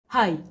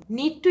Hi,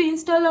 need to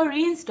install or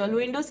reinstall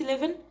Windows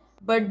 11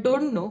 but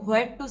don't know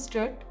where to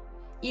start?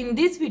 In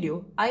this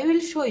video, I will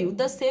show you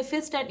the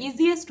safest and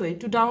easiest way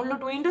to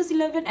download Windows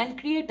 11 and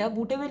create a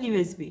bootable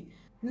USB.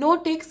 No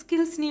tech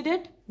skills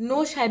needed,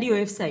 no shady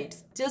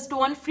websites, just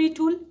one free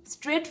tool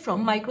straight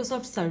from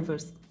Microsoft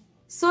servers.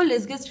 So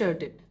let's get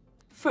started.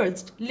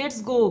 First,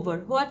 let's go over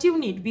what you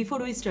need before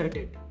we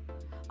started.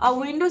 A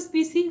Windows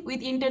PC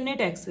with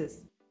internet access,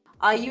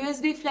 a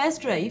USB flash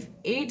drive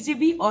 8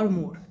 GB or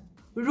more.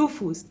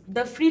 Rufus,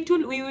 the free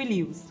tool we will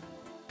use.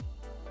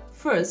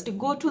 First,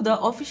 go to the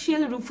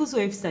official Rufus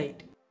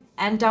website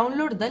and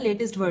download the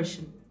latest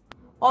version.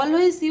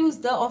 Always use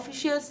the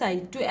official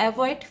site to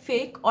avoid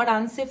fake or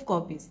unsafe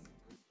copies.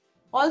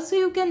 Also,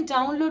 you can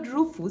download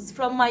Rufus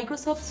from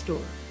Microsoft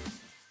Store.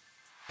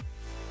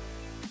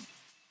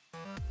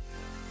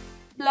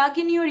 Plug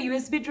in your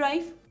USB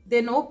drive,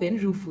 then open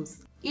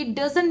Rufus. It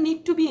doesn't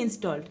need to be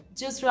installed,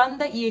 just run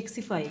the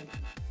exe file.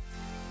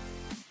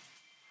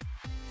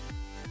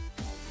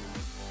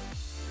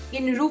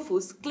 In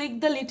Rufus,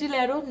 click the little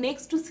arrow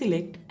next to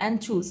select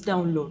and choose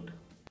download.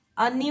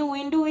 A new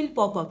window will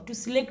pop up to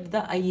select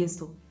the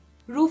ISO.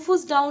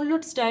 Rufus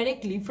downloads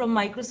directly from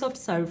Microsoft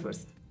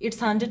servers. It's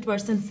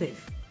 100%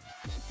 safe.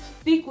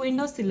 Pick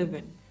Windows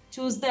 11.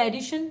 Choose the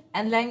edition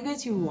and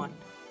language you want.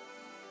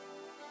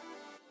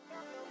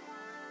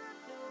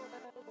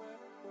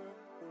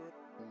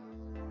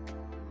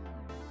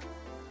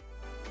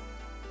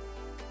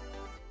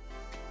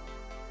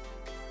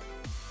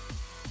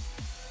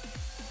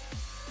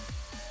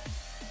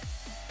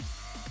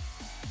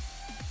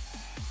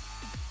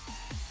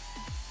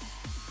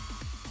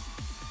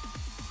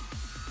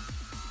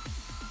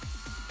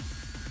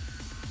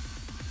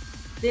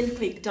 Then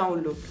click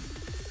download.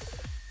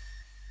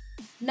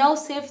 Now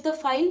save the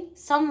file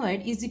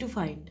somewhere easy to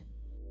find.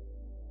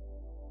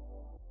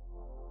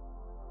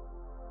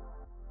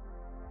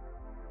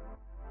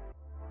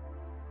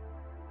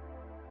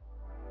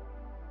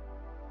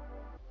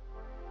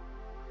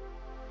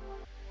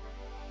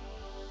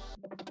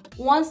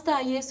 Once the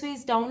ISO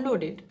is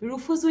downloaded,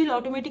 Rufus will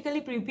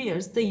automatically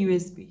prepare the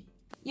USB.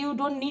 You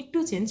don't need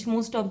to change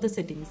most of the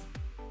settings.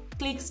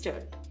 Click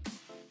Start.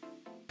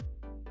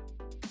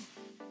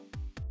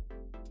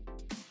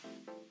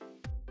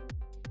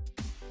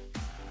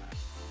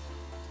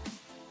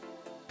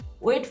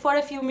 Wait for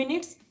a few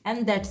minutes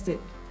and that's it.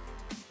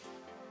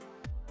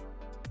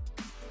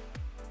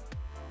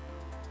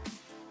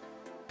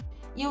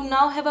 You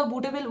now have a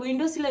bootable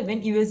Windows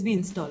 11 USB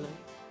installer.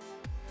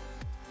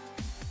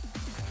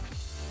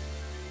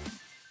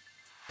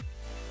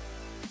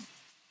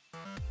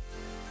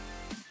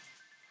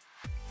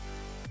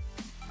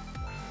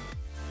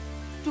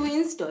 To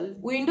install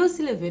Windows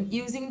 11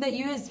 using the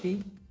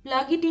USB,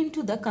 plug it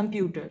into the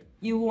computer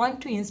you want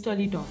to install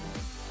it on.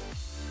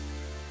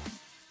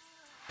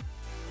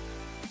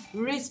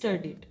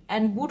 Restart it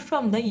and boot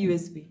from the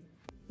USB.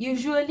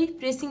 Usually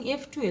pressing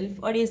F12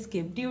 or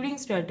escape during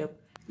startup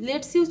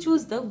lets you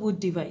choose the boot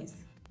device.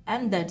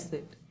 And that's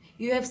it.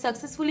 You have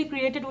successfully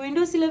created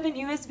Windows 11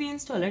 USB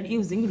installer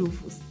using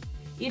Rufus.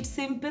 It's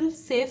simple,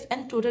 safe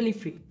and totally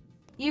free.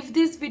 If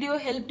this video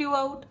helped you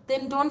out,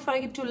 then don't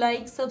forget to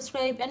like,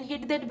 subscribe and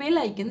hit that bell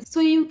icon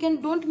so you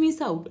don't miss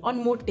out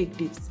on more tech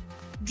tips.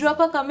 Drop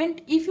a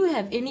comment if you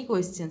have any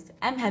questions.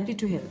 I'm happy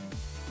to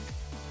help.